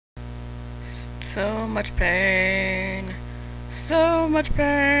So much pain. So much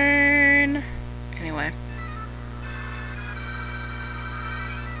pain. Anyway.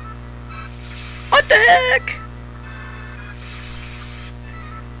 What the heck?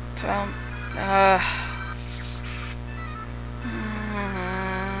 So,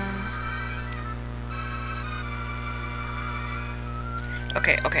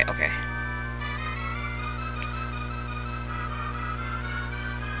 okay.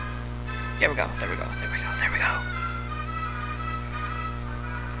 There we go.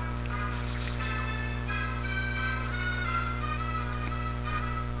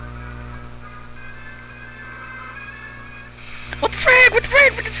 What the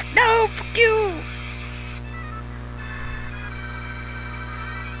frig? No, fuck you!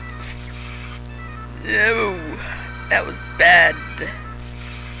 No, that was bad.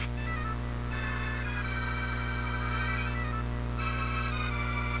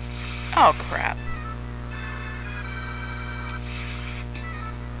 Oh crap.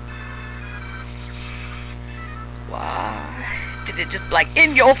 Why did it just like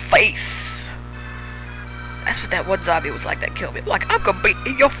in your face? That's what that one zombie was like that killed me. Like, I'm gonna be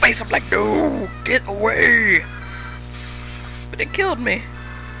in your face. I'm like, no, get away. But it killed me.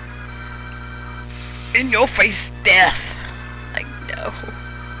 In your face death. Like, no.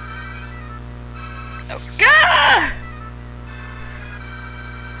 Oh god!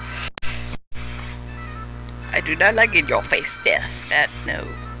 I do not like in your face death. That, no.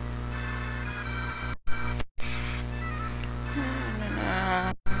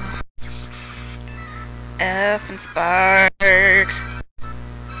 F and Spark.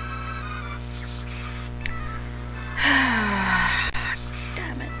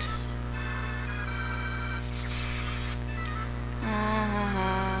 Damn it.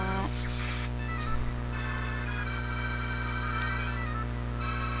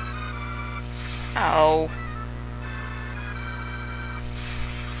 Oh.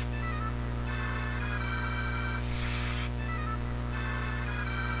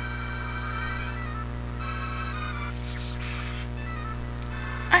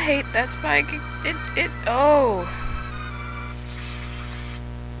 I hate that spike. Oh.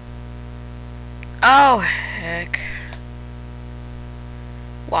 Oh, heck.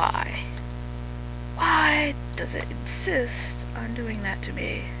 Why? Why does it insist on doing that to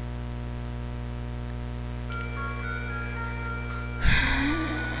me?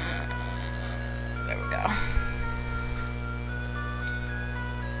 There we go.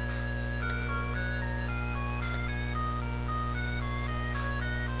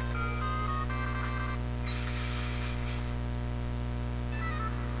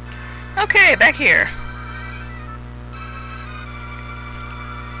 Okay, back here.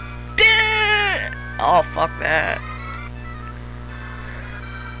 Oh, fuck that.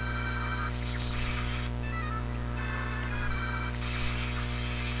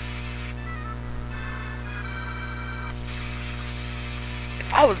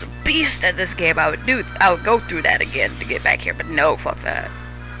 If I was a beast at this game, I would go through that again to get back here, but no, fuck that.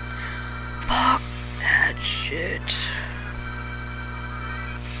 Fuck that shit.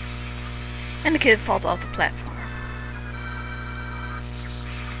 And the kid falls off the platform.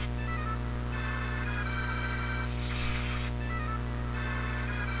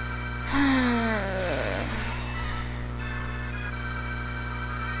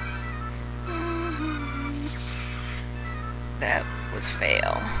 That was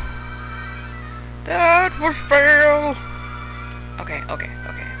fail. That was fail. Okay.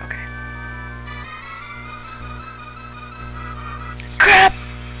 Crap!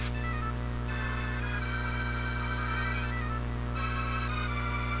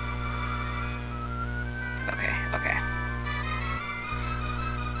 Okay.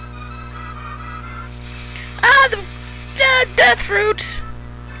 Ah, the death fruit!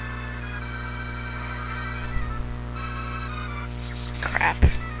 Crap.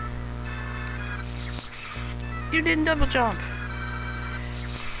 You didn't double jump.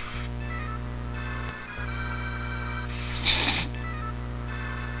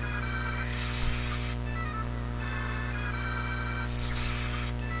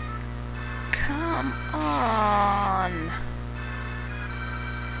 Come on.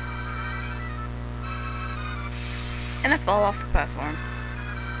 And I fall off the platform.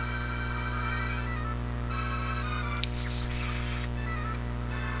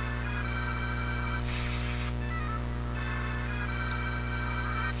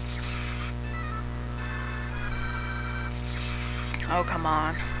 Oh, come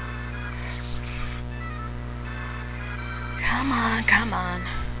on. Come on.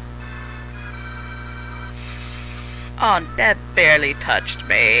 Oh, that barely touched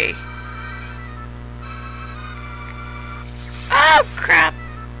me. Oh, crap.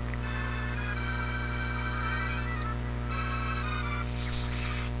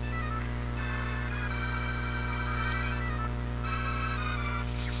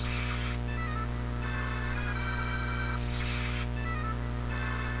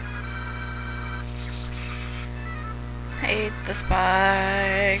 Hate the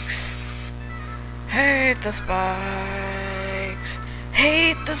spikes. Hate the spikes.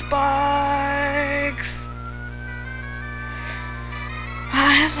 Hate the spikes.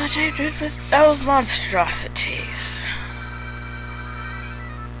 I have such hatred for those monstrosities.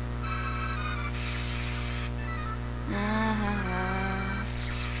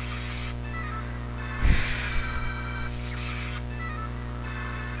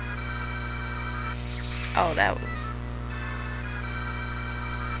 Oh, that was...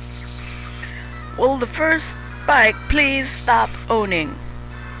 Will the first spike please stop owning?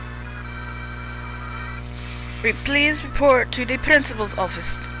 Please report to the principal's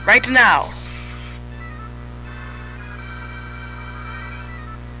office right now.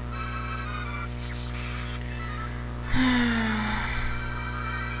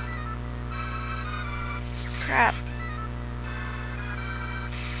 Crap.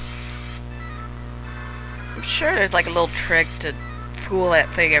 I'm sure there's like a little trick to fool that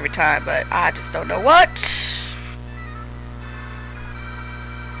thing every time, but I just don't know what.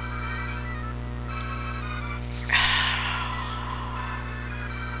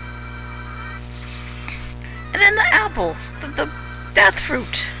 And then the apples, the death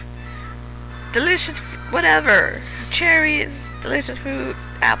fruit, delicious, whatever, cherries, delicious fruit,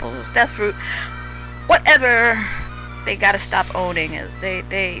 apples, death fruit, whatever. They gotta stop owning is death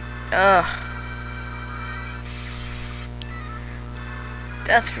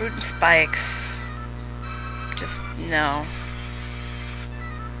fruit and spikes. Just no.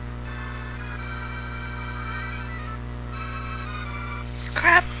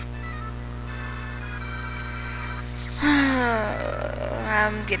 Crap.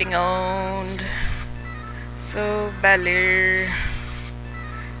 I'm getting owned so badly.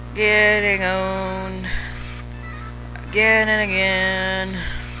 Getting owned again and again.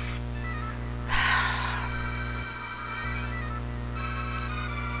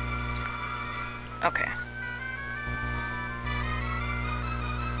 Okay.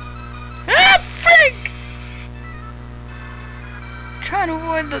 Ah, freak!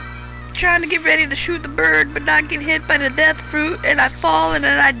 Trying to get ready to shoot the bird, but not get hit by the death fruit, and I fall and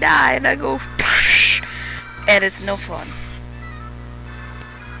then I die, and I go, and it's no fun.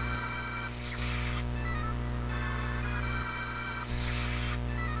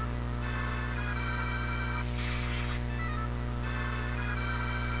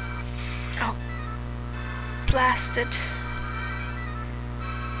 Oh, blast it.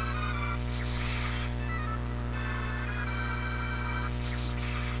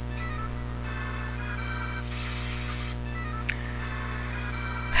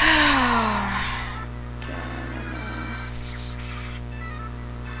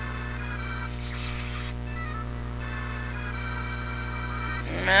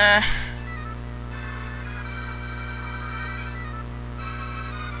 Nah.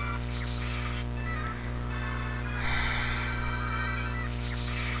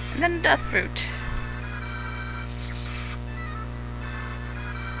 And then death fruit.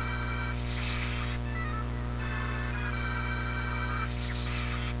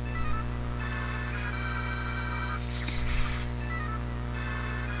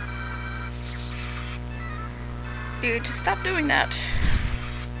 You just stop doing that.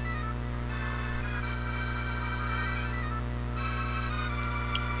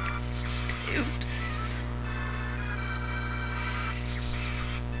 Oops.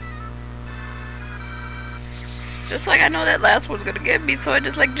 Just like I know that last one's gonna get me, so I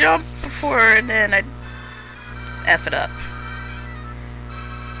just like jump before and then I F it up.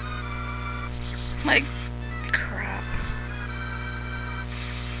 Like, crap.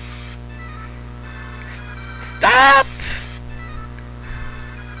 Stop!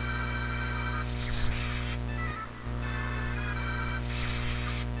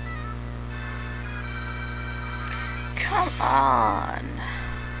 Come on.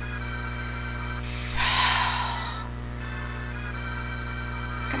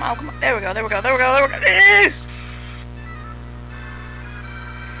 Come on, come on. There we go, there we go, there we go, there we go.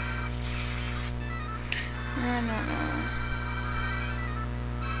 No.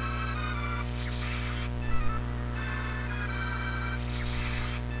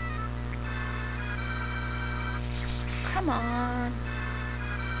 Come on.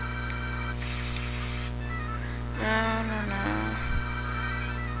 No.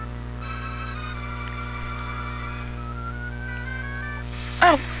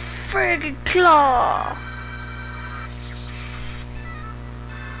 friggin' claw.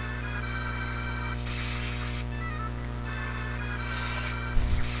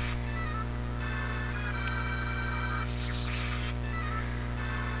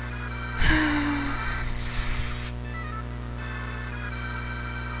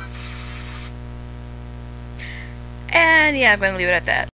 And yeah, I'm gonna leave it at that.